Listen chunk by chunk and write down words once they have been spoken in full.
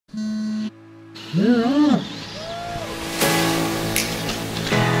You're off.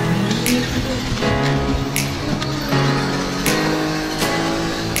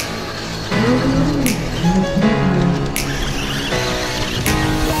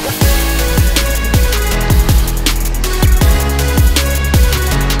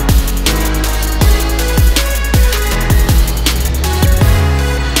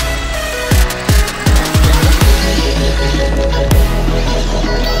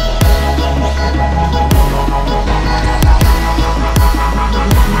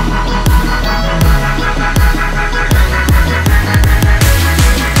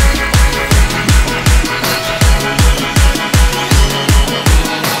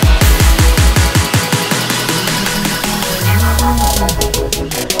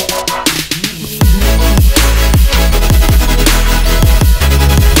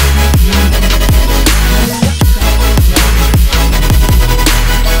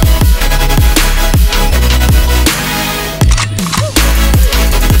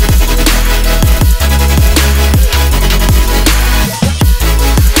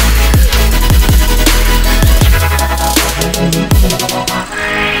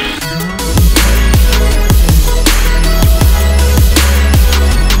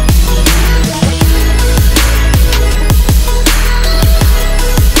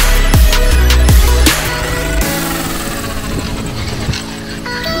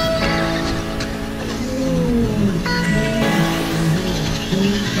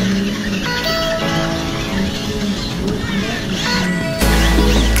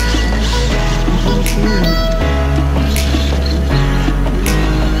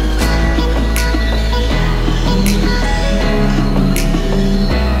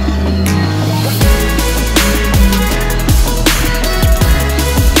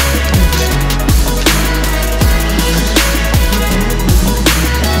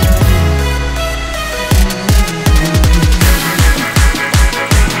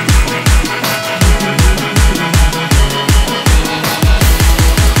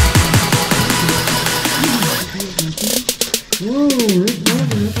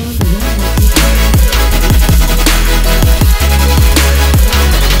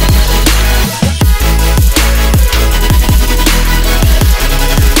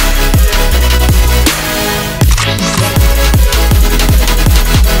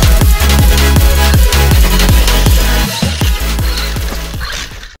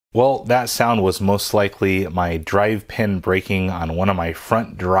 Well, that sound was most likely my drive pin breaking on one of my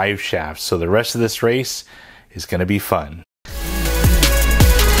front drive shafts, so the rest of this race is going to be fun.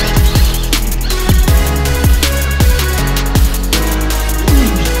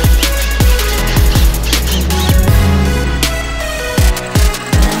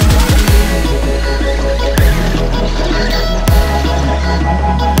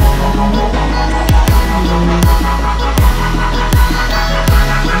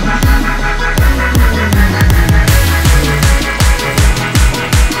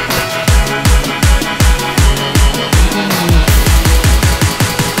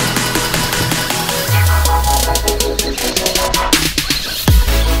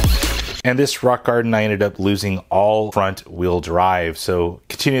 And this rock garden, I ended up losing all front wheel drive. So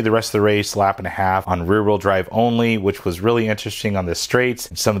continued the rest of the race, lap and a half on rear wheel drive only, which was really interesting on the straights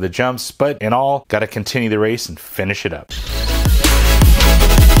and some of the jumps. But in all, got to continue the race and finish it up.